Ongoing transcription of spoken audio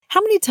How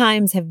many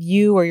times have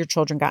you or your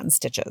children gotten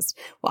stitches?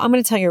 Well, I'm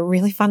going to tell you a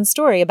really fun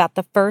story about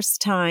the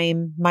first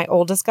time my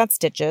oldest got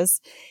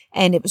stitches.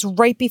 And it was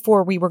right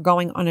before we were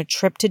going on a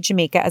trip to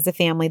Jamaica as a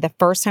family. The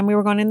first time we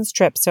were going on this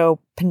trip. So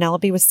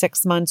Penelope was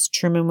 6 months,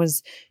 Truman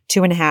was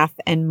 2.5,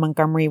 and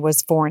Montgomery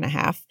was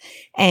 4.5.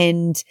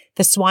 And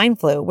the swine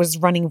flu was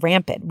running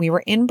rampant. We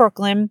were in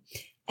Brooklyn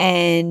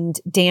and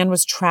Dan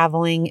was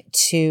traveling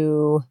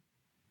to...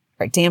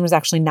 Dan was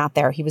actually not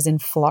there. He was in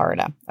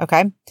Florida.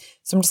 Okay.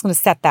 So I'm just going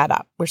to set that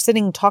up. We're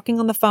sitting talking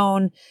on the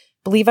phone.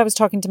 Believe I was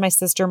talking to my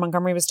sister.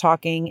 Montgomery was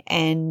talking,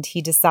 and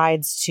he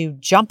decides to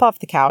jump off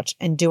the couch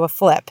and do a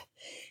flip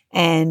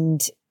and,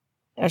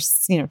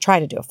 try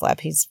to do a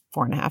flip. He's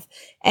 4.5,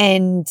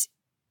 and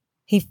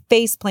he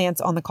face plants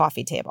on the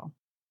coffee table.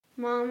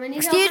 Mom,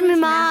 excuse me,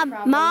 Mom.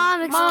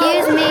 Mom,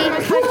 excuse me.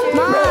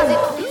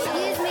 Mom,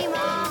 excuse me,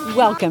 Mom.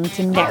 Welcome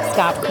to Next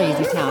Stop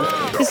Crazy Town.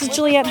 This is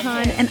Juliette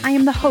Hahn, and I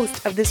am the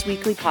host of this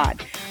weekly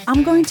pod.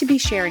 I'm going to be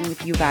sharing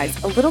with you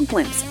guys a little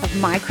glimpse of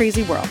my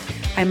crazy world.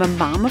 I'm a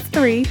mom of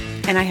 3,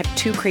 and I have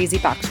 2 crazy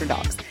boxer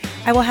dogs.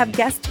 I will have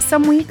guests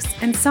some weeks,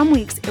 and some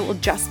weeks it will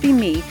just be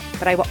me,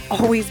 but I will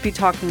always be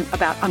talking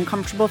about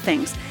uncomfortable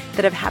things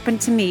that have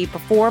happened to me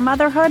before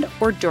motherhood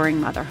or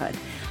during motherhood.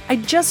 I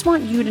just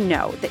want you to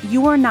know that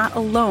you are not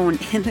alone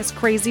in this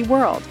crazy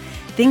world.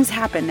 Things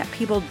happen that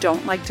people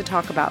don't like to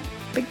talk about.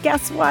 But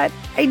guess what?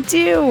 I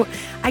do.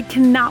 I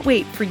cannot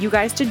wait for you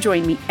guys to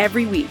join me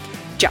every week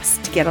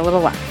just to get a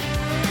little laugh.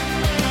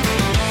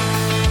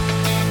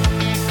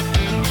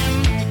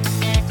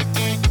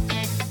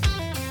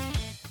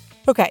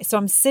 Okay, so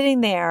I'm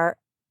sitting there.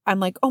 I'm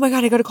like, oh my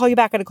God, I got to call you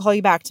back. I got to call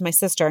you back to my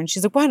sister. And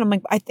she's like, what? I'm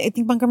like, I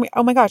think Montgomery,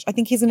 oh my gosh, I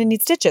think he's going to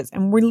need stitches.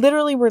 And we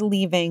literally were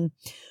leaving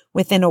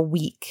within a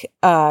week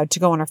to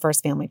go on our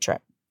first family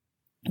trip.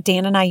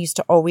 Dan and I used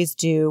to always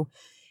do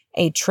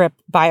a trip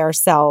by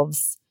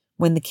ourselves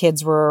when the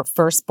kids were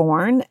first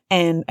born.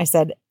 And I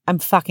said, I'm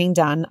fucking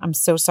done. I'm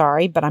so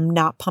sorry, but I'm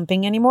not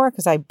pumping anymore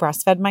because I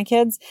breastfed my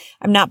kids.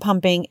 I'm not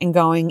pumping and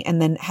going and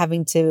then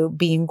having to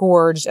be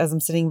engorged as I'm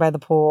sitting by the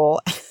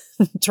pool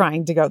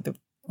trying to go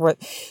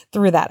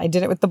through that. I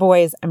did it with the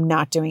boys. I'm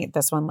not doing it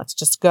this one. Let's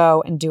just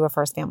go and do a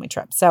first family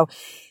trip. So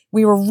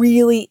we were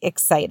really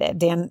excited.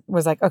 Dan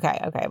was like, okay,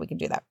 we can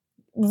do that.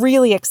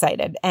 Really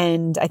excited.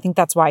 And I think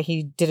that's why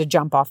he did a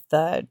jump off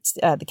the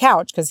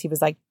couch, because he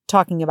was like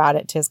talking about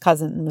it to his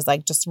cousin and was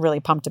like just really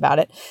pumped about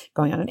it,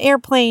 going on an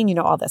airplane,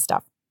 all this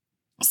stuff.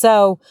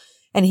 So,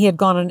 and he had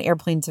gone on an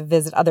airplane to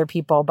visit other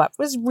people, but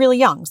was really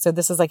young. So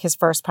this is like his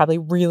first, probably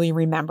really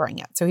remembering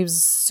it. So he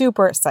was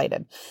super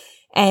excited.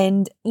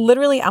 And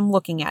literally I'm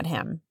looking at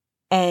him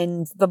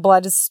and the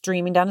blood is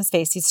streaming down his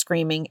face. He's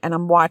screaming. And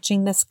I'm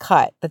watching this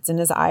cut that's in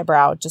his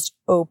eyebrow just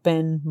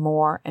open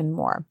more and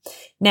more.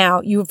 Now,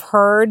 you've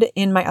heard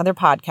in my other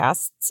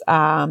podcasts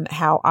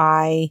how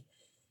I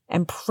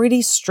am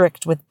pretty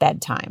strict with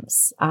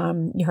bedtimes.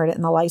 You heard it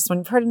in the last one.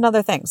 You've heard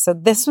another thing. So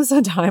this was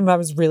a time I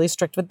was really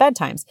strict with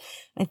bedtimes.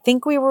 I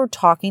think we were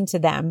talking to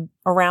them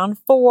around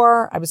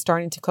 4. I was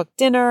starting to cook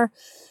dinner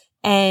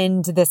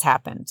and this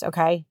happened.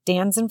 Okay.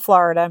 Dan's in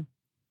Florida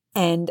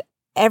and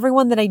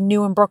everyone that I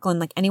knew in Brooklyn,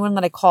 like anyone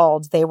that I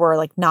called, they were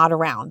like not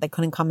around. They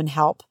couldn't come and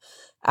help,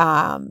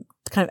 kind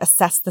of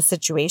assess the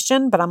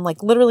situation. But I'm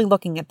like literally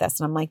looking at this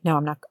and I'm like, no,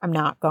 I'm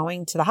not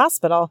going to the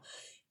hospital.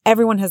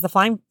 Everyone has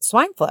the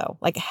swine flu.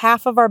 Like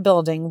half of our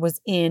building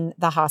was in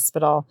the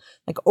hospital,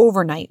 like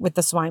overnight with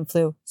the swine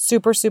flu,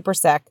 super, super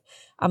sick.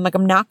 I'm like,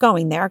 I'm not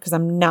going there because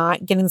I'm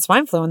not getting the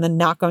swine flu and then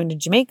not going to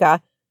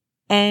Jamaica.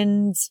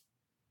 And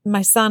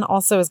my son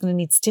also is going to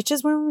need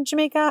stitches when we're in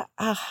Jamaica.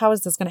 How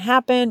is this going to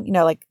happen?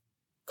 Like,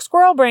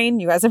 squirrel brain.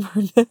 You guys have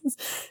heard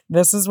this.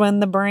 This is when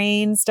the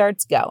brain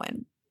starts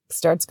going.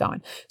 So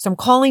I'm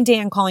calling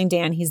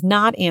Dan. He's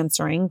not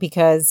answering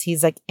because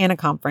he's like in a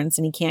conference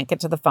and he can't get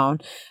to the phone.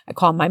 I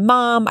call my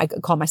mom. I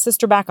call my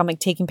sister back. I'm like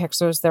taking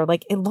pictures. They're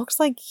like, it looks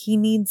like he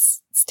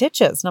needs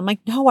stitches. And I'm like,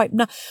 no,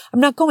 I'm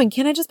not going.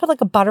 Can I just put like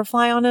a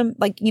butterfly on him?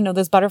 Like,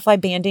 those butterfly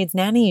Band-Aids.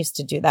 Nanny used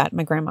to do that.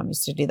 My grandmom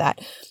used to do that.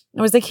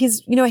 I was like,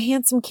 he's, a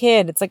handsome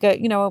kid. It's like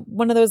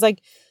one of those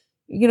like,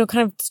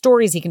 kind of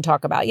stories he can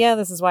talk about. Yeah,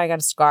 this is why I got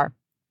a scar.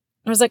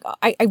 I was like,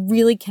 I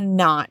really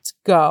cannot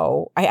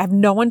go. I have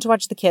no one to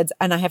watch the kids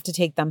and I have to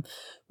take them,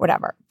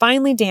 whatever.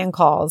 Finally, Dan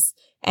calls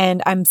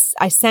and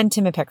I sent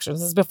him a picture.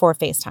 This is before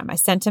FaceTime. I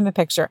sent him a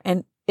picture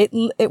and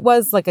it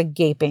was like a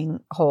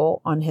gaping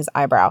hole on his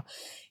eyebrow.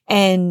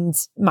 And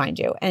mind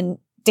you, and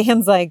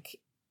Dan's like,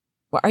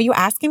 well, are you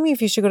asking me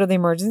if you should go to the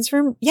emergency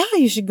room? Yeah,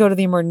 you should go to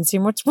the emergency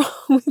room. What's wrong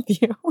with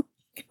you?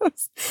 He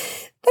goes,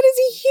 that is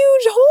a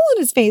huge hole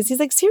in his face. He's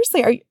like,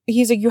 seriously,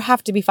 he's like, you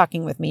have to be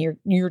fucking with me.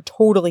 You're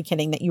totally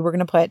kidding that you were going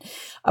to put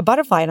a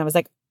butterfly. And I was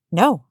like,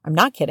 no, I'm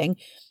not kidding.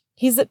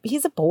 He's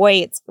a boy.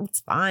 It's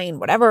fine.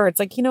 Whatever. It's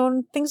like,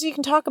 things you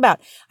can talk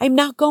about. I'm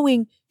not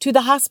going to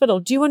the hospital.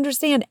 Do you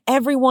understand?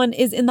 Everyone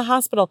is in the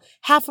hospital.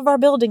 Half of our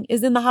building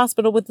is in the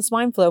hospital with the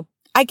swine flu.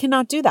 I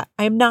cannot do that.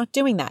 I am not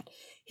doing that.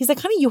 He's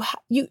like, honey, you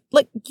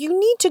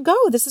need to go.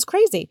 This is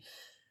crazy.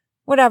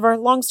 Whatever.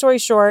 Long story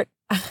short,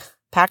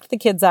 packed the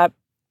kids up,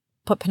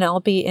 put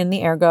Penelope in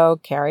the Ergo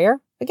carrier.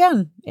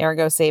 Again,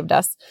 Ergo saved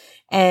us.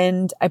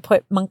 And I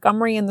put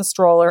Montgomery in the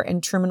stroller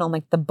and Truman on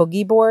like the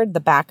boogie board, the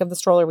back of the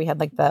stroller. We had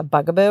like the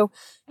bugaboo.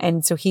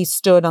 And so he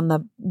stood on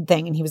the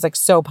thing and he was like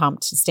so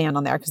pumped to stand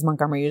on there because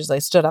Montgomery usually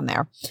stood on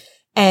there.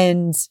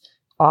 And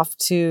off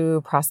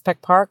to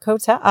Prospect Park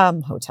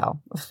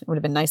hotel. It would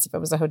have been nice if it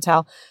was a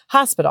hotel.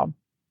 Hospital.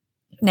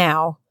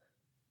 Now,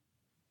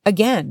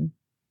 again,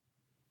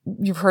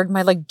 you've heard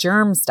my like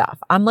germ stuff.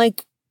 I'm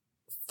like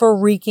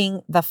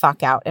freaking the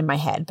fuck out in my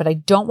head, but I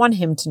don't want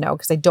him to know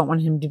because I don't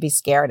want him to be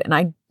scared. And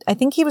I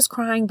think he was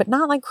crying, but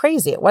not like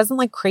crazy. It wasn't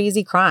like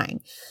crazy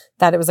crying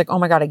that it was like, oh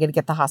my God, I got to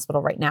get to the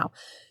hospital right now.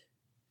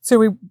 So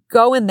we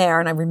go in there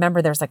and I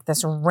remember there's like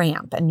this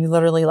ramp and you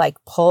literally like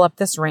pull up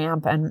this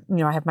ramp and, you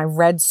know, I have my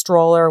red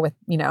stroller with,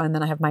 you know, and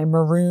then I have my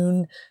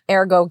maroon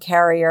Ergo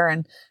carrier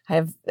and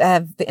and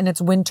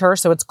it's winter,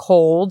 so it's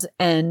cold.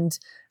 And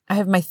I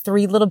have my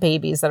 3 little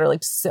babies that are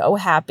like so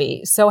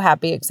happy,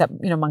 except,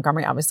 you know,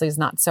 Montgomery obviously is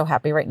not so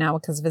happy right now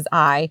because of his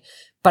eye.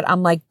 But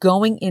I'm like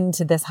going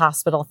into this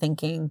hospital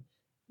thinking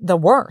the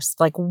worst.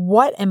 Like,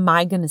 what am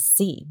I going to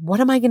see? What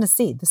am I going to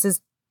see? This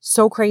is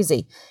so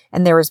crazy.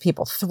 And there was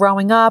people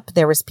throwing up.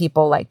 There was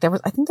people like,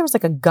 I think there was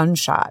like a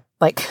gunshot,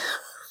 like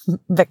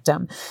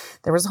victim.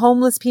 There was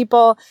homeless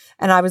people.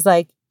 And I was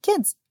like,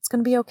 kids, it's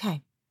going to be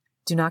okay.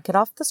 Do not get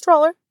off the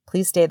stroller.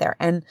 Please stay there.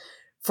 And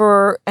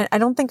I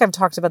don't think I've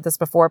talked about this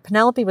before.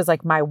 Penelope was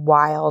like my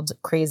wild,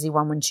 crazy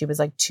one when she was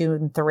like 2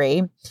 and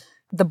 3.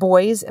 The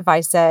boys, if I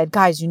said,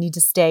 guys, you need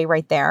to stay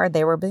right there,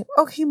 they were like,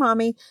 okay,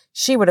 mommy.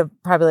 She would have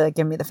probably like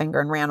given me the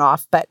finger and ran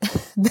off, but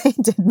they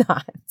did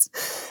not.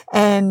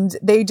 And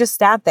they just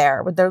sat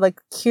there with their like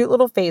cute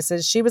little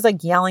faces. She was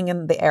like yelling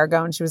in the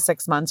Ergo and she was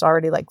 6 months,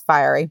 already like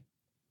fiery.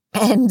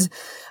 And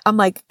I'm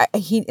like,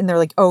 and they're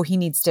like, oh, he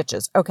needs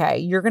stitches.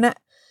 Okay,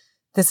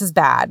 this is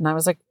bad. And I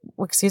was like,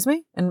 well, excuse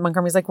me? And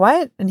Montgomery's like,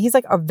 what? And he's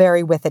like a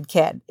very wicked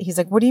kid. He's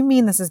like, what do you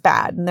mean this is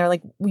bad? And they're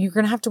like, well, you're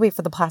going to have to wait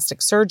for the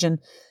plastic surgeon.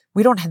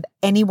 We don't have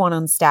anyone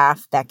on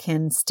staff that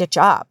can stitch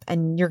up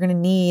and you're going to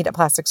need a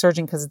plastic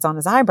surgeon because it's on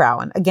his eyebrow.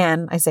 And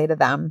again, I say to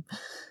them,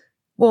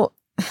 well,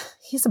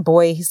 he's a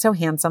boy. He's so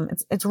handsome.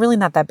 It's really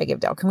not that big of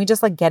a deal. Can we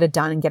just like get it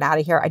done and get out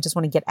of here? I just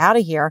want to get out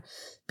of here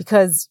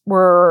because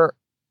we're,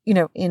 you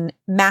know, in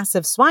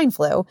massive swine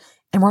flu.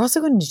 And we're also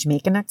going to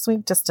Jamaica next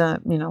week just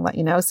to, you know, let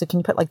you know. So can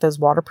you put like those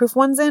waterproof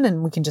ones in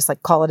and we can just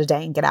like call it a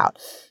day and get out?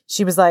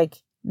 She was like,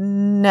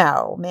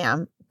 no,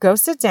 ma'am, go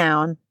sit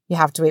down. You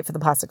have to wait for the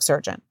plastic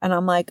surgeon. And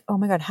I'm like, oh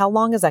my God, how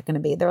long is that going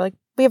to be? They're like,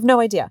 we have no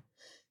idea.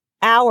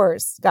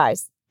 Hours,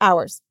 guys,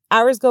 hours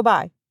go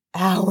by.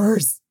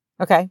 Hours.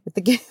 Okay. With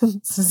the kids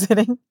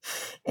sitting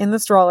in the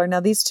stroller.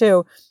 Now these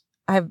two,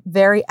 I have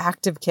very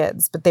active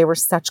kids, but they were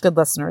such good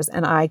listeners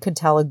and I could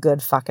tell a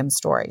good fucking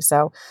story.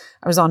 So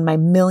I was on my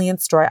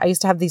millionth story. I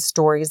used to have these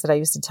stories that I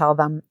used to tell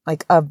them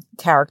like of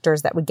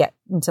characters that would get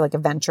into like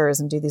adventures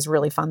and do these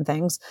really fun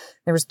things.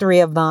 There was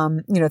 3 of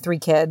them, you know, 3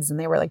 kids and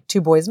they were like 2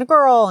 boys and a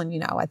girl. And, you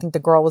know, I think the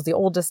girl was the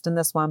oldest in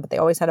this one, but they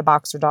always had a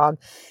boxer dog.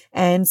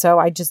 And so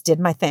I just did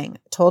my thing,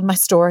 told my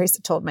stories.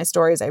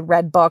 I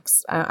read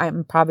books. I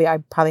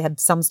probably had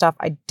some stuff.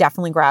 I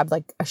definitely grabbed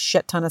like a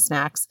shit ton of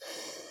snacks.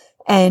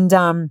 And,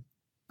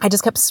 I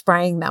just kept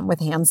spraying them with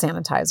hand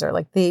sanitizer,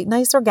 like the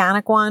nice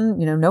organic one,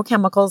 you know, no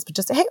chemicals, but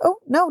just, hey, oh,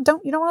 no,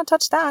 you don't want to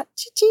touch that.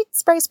 Cheat,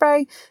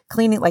 spray,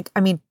 cleaning. Like,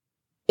 I mean,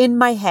 in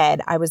my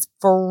head, I was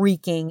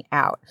freaking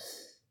out.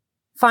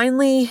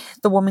 Finally,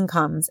 the woman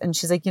comes and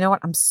she's like, you know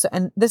what?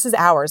 And this is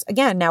hours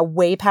again, now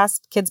way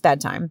past kids'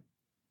 bedtime.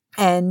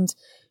 And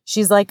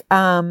she's like,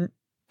 I'm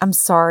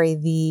sorry,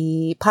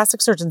 the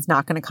plastic surgeon's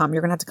not going to come.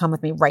 You're going to have to come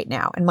with me right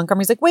now. And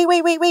Montgomery's like,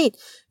 wait.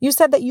 You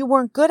said that you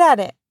weren't good at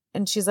it.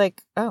 And she's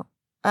like, oh,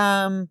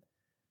 it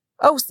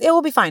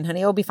will be fine,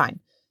 honey. It will be fine.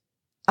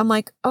 I'm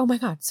like, oh my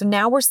God. So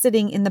now we're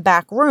sitting in the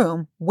back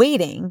room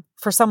waiting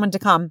for someone to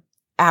come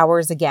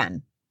hours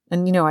again.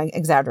 And, you know, I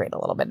exaggerate a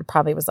little bit. It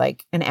probably was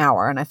like an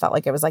hour and I felt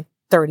like it was like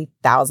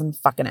 30,000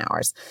 fucking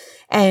hours.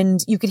 And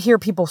you could hear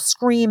people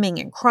screaming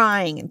and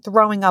crying and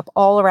throwing up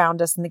all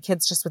around us. And the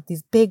kids just with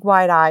these big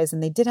wide eyes.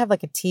 And they did have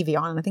like a TV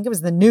on. And I think it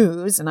was the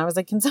news. And I was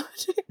like, can someone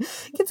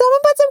put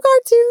some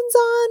cartoons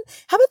on?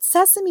 How about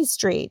Sesame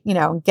Street? You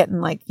know,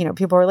 getting like, you know,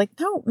 people were like,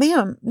 no,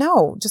 ma'am,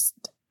 no, just,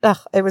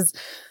 it was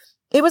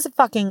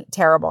fucking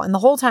terrible. And the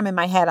whole time in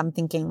my head, I'm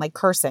thinking like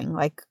cursing,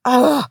 like,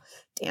 oh,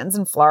 Dan's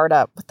in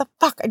Florida. What the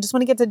fuck? I just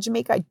want to get to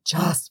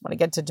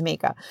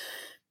Jamaica.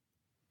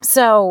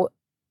 So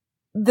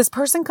this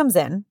person comes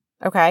in,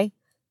 okay,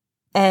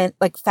 and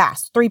like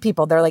fast, 3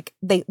 people. They're like,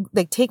 they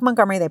take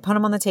Montgomery, they put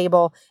him on the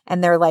table,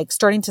 and they're like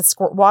starting to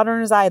squirt water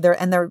in his eye.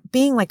 They're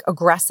being like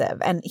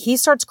aggressive, and he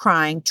starts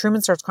crying.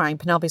 Truman starts crying.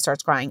 Penelope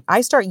starts crying.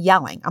 I start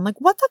yelling. I'm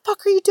like, "What the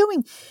fuck are you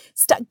doing?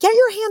 Get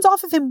your hands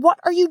off of him! What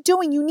are you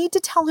doing? You need to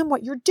tell him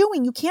what you're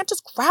doing. You can't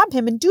just grab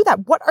him and do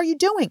that. What are you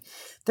doing?"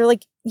 They're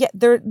like, "Yeah,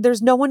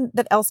 there's no one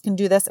that else can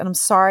do this, and I'm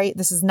sorry,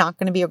 this is not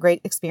going to be a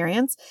great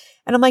experience."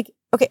 And I'm like,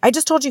 okay, I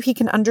just told you he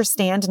can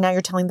understand. And now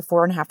you're telling the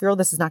 4.5-year-old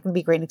this is not going to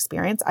be a great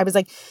experience. I was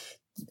like,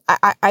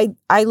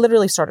 I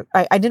literally started,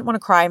 I didn't want to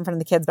cry in front of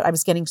the kids, but I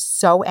was getting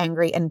so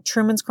angry, and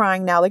Truman's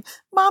crying now, like,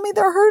 Mommy,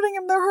 they're hurting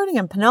him. They're hurting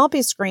him.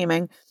 Penelope's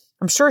screaming.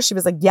 I'm sure she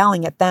was like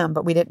yelling at them,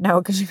 but we didn't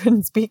know because she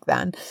couldn't speak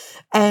then.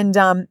 And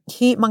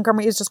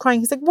Montgomery is just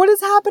crying. He's like, what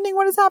is happening?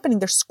 What is happening?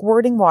 They're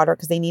squirting water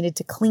because they needed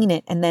to clean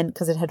it. And then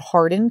because it had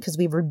hardened, because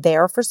we were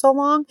there for so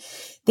long,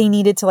 they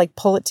needed to like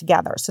pull it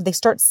together. So they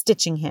start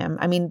stitching him.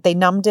 I mean, they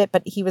numbed it,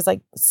 but he was like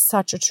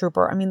such a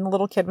trooper. I mean, the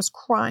little kid was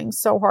crying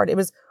so hard. It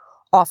was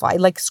awful. I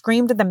like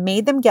screamed at them,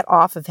 made them get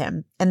off of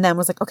him, and then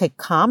was like, okay,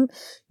 come.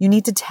 You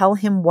need to tell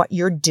him what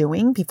you're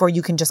doing before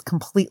you can just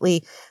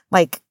completely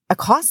like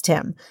accost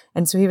him.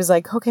 And so he was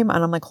like, okay, and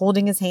I'm like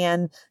holding his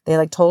hand. They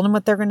like told him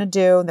what they're going to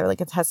do. And they're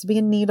like, it has to be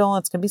a needle.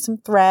 It's going to be some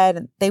thread.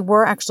 And they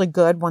were actually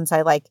good once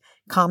I like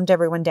calmed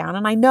everyone down.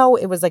 And I know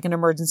it was like an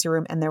emergency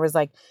room and there was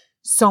like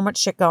so much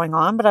shit going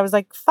on, but I was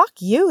like, fuck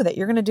you that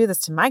you're going to do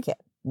this to my kid.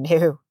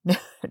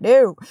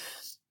 No.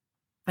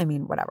 I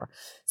mean, whatever.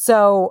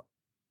 So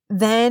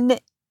then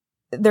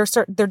they're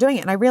doing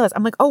it. And I realized,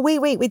 I'm like, oh,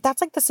 wait.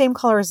 That's like the same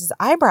color as his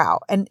eyebrow.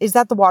 And is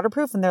that the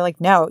waterproof? And they're like,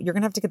 no, you're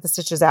going to have to get the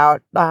stitches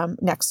out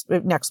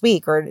next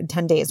week or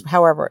 10 days,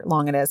 however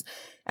long it is.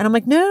 And I'm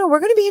like, no, we're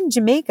going to be in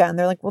Jamaica. And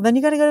they're like, well, then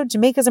you got to go to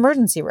Jamaica's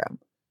emergency room.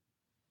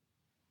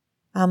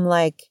 I'm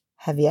like,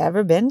 have you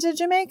ever been to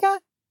Jamaica?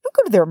 Don't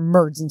go to their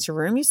emergency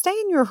room. You stay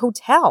in your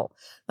hotel,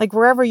 like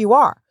wherever you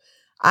are.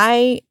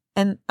 And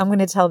I'm going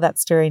to tell that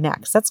story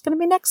next. That's going to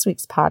be next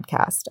week's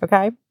podcast.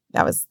 Okay.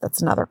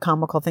 That's another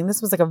comical thing.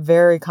 This was like a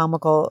very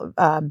comical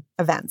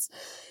events.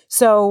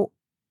 So,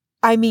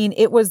 I mean,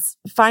 it was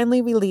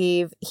finally we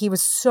leave. He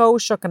was so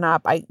shooken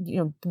up.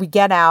 We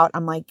get out.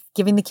 I'm like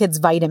giving the kids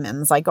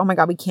vitamins. Like, oh my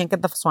God, we can't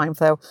get the swine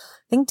flu. I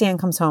think Dan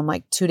comes home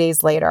like 2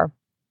 days later,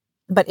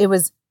 but it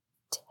was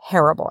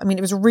terrible. I mean,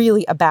 it was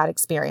really a bad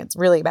experience.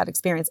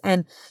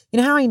 And you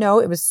know how I know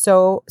it was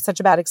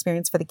such a bad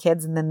experience for the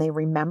kids, and then they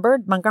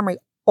remembered. Montgomery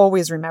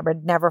always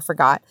remembered, never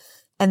forgot.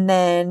 And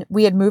then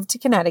we had moved to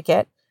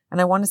Connecticut. And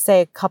I want to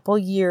say a couple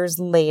years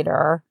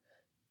later,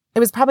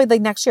 it was probably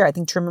like next year. I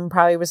think Truman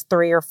probably was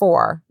 3 or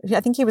 4. I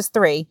think he was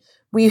 3.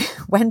 We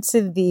went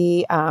to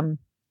the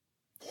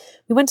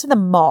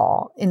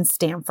mall in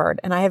Stamford,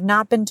 and I have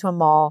not been to a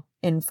mall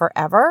in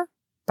forever,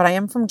 but I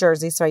am from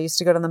Jersey. So I used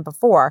to go to them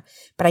before,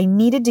 but I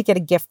needed to get a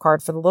gift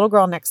card for the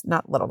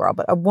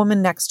but a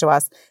woman next to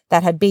us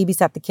that had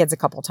babysat the kids a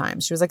couple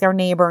times. She was like our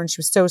neighbor, and she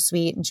was so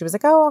sweet. And she was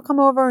like, oh, I'll come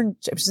over. And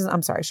she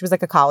was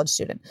like a college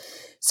student.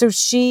 So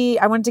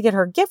I wanted to get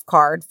her a gift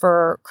card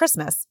for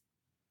Christmas.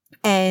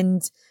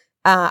 And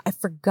I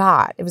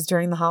forgot, it was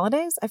during the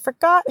holidays. I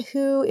forgot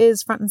who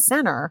is front and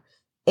center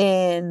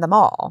in the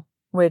mall,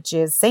 which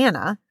is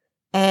Santa.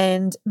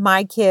 And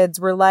my kids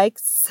were like,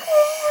 Santa's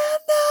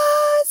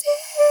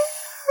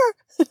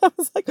here. I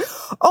was like,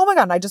 oh my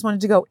God. And I just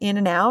wanted to go in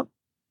and out.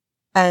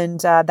 And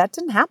that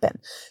didn't happen.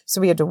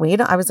 So we had to wait.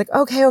 I was like,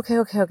 okay.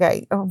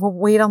 We'll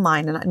wait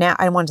online. And now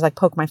I wanted to like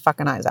poke my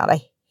fucking eyes out.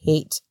 I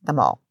hate them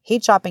all.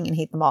 Hate shopping and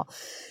hate them all.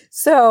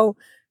 So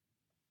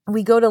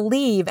we go to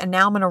leave, and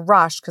now I'm in a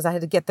rush because I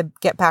had to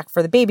get back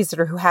for the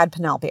babysitter who had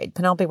Penelope.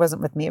 Penelope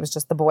wasn't with me. It was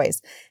just the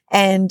boys.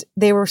 And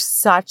they were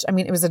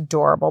it was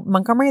adorable.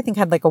 Montgomery, I think,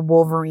 had like a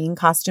Wolverine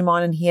costume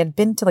on, and he had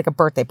been to like a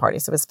birthday party.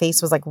 So his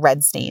face was like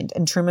red stained,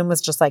 and Truman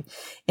was just like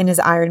in his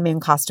Iron Man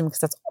costume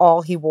because that's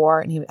all he wore.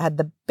 And he had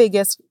the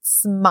biggest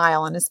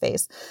smile on his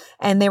face.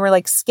 And they were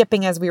like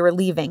skipping as we were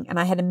leaving. And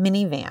I had a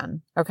minivan.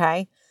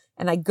 Okay.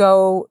 And I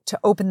go to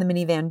open the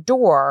minivan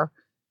door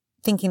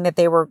thinking that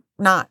they were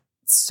not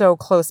so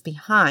close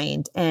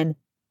behind, and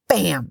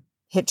bam,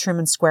 hit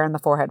Truman square in the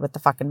forehead with the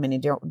fucking mini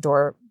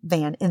door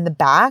van in the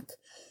back,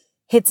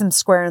 hits him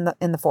square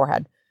in the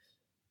forehead.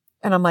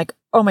 And I'm like,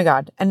 oh my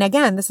God. And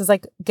again, this is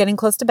like getting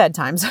close to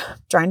bedtime, so I'm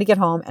trying to get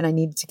home, and I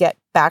need to get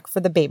back for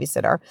the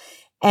babysitter.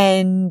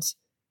 And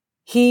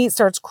he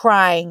starts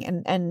crying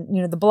and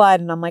the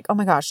blood. And I'm like, oh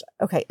my gosh,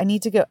 okay, I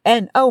need to go.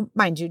 And oh,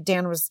 mind you,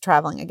 Dan was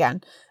traveling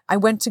again. I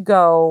went to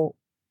go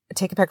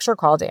take a picture,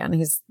 call Dan.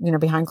 He's,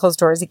 behind closed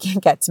doors. He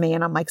can't get to me.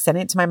 And I'm like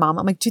sending it to my mom.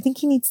 I'm like, do you think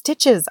he needs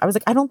stitches? I was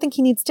like, I don't think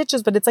he needs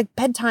stitches, but it's like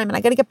bedtime and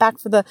I got to get back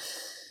for the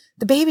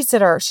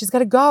babysitter. She's got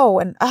to go.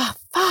 And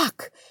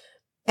fuck.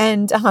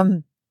 And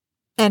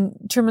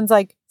Truman's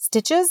like,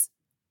 stitches?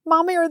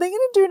 Mommy, are they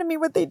going to do to me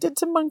what they did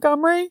to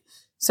Montgomery?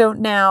 So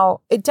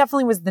now it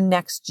definitely was the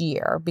next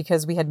year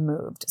because we had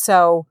moved.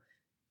 So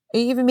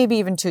maybe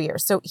even 2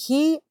 years. So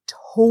he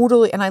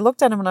totally, and I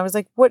looked at him and I was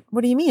like, what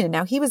do you mean? And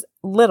now he was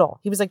little.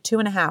 He was like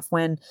 2.5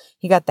 when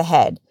he got the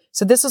head.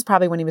 So this was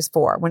probably when he was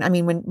 4,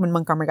 when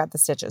Montgomery got the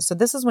stitches. So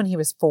this is when he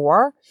was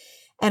 4.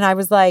 And I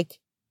was like,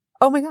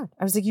 oh my God.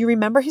 I was like, you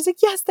remember? He's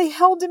like, yes, they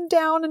held him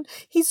down and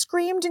he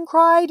screamed and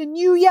cried and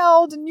you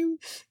yelled and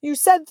you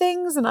said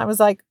things. And I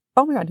was like,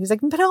 oh my God. He's like,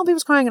 Penelope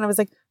was crying. And I was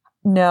like,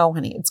 no,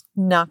 honey, it's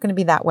not going to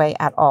be that way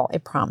at all. I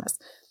promise.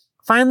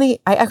 Finally,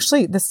 I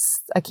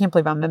can't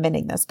believe I'm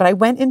admitting this, but I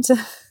went into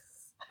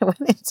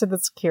the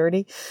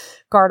security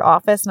guard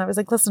office and I was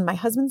like, listen, my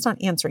husband's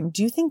not answering.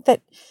 Do you think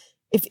that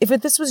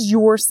if this was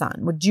your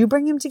son, would you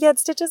bring him to get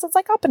stitches? It's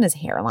like up in his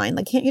hairline.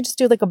 Like, can't you just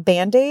do like a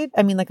Band-Aid?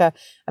 I mean, like a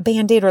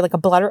Band-Aid or like a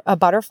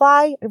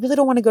butterfly. I really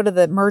don't want to go to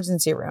the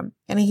emergency room.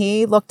 And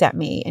he looked at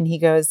me and he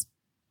goes,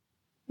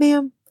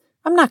 ma'am,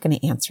 I'm not going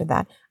to answer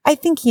that. I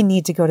think you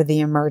need to go to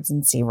the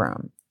emergency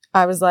room.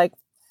 I was like,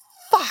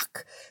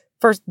 fuck.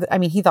 First, I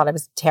mean, he thought I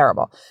was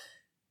terrible.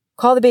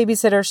 Call the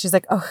babysitter. She's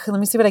like, oh, let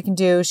me see what I can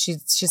do. She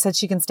said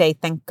she can stay.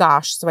 Thank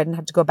gosh. So I didn't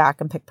have to go back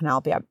and pick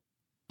Penelope up.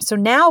 So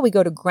now we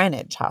go to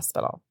Greenwich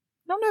Hospital.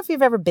 I don't know if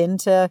you've ever been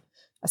to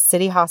a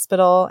city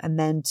hospital and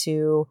then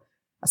to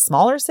a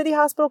smaller city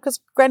hospital, because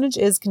Greenwich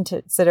is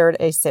considered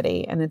a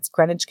city and it's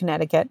Greenwich,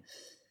 Connecticut.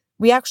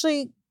 We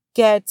actually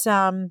get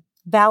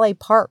valet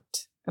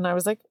parked. And I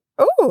was like,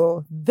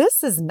 oh,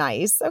 this is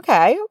nice.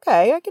 Okay,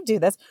 I could do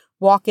this.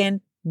 Walk in,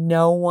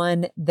 no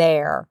one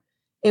there.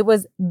 It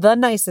was the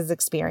nicest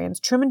experience.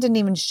 Truman didn't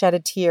even shed a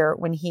tear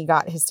when he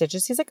got his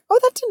stitches. He's like, oh,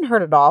 that didn't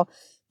hurt at all.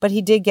 But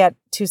he did get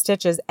 2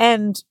 stitches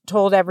and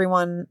told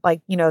everyone,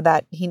 like, you know,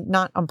 that he,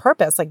 not on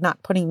purpose, like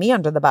not putting me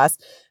under the bus,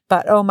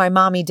 but, oh, my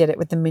mommy did it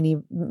with the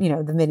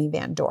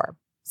minivan door.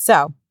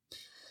 So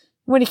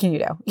what can you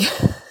do?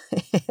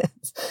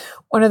 It's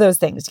one of those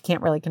things you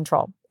can't really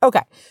control.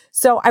 Okay.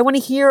 So I want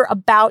to hear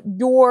about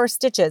your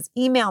stitches.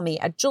 Email me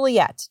at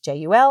Juliet,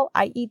 Juliet,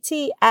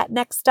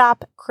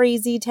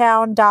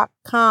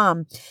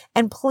 @nextstopcrazytown.com.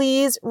 And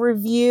please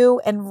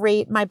review and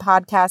rate my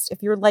podcast.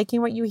 If you're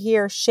liking what you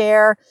hear,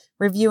 share,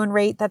 review, and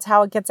rate. That's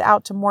how it gets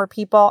out to more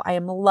people. I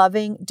am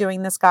loving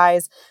doing this,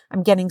 guys.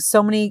 I'm getting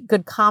so many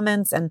good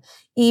comments and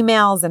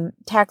emails and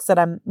texts that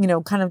I'm,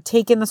 kind of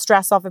taking the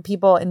stress off of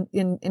people in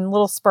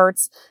little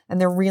spurts, and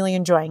they're really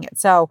enjoying it.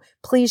 So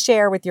please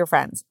share with your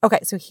friends. Okay.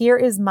 So here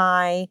is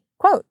my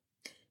quote.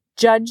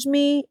 Judge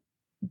me,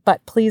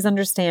 but please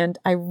understand,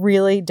 I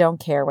really don't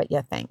care what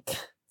you think.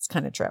 It's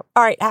kind of true.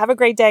 All right. Have a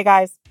great day,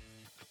 guys.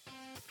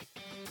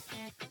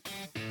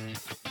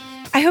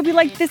 I hope you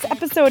liked this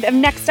episode of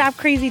Next Stop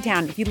Crazy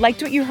Town. If you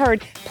liked what you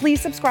heard,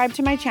 please subscribe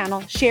to my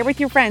channel, share with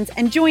your friends,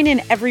 and join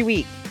in every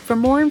week. For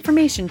more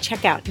information,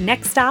 check out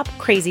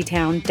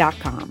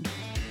nextstopcrazytown.com.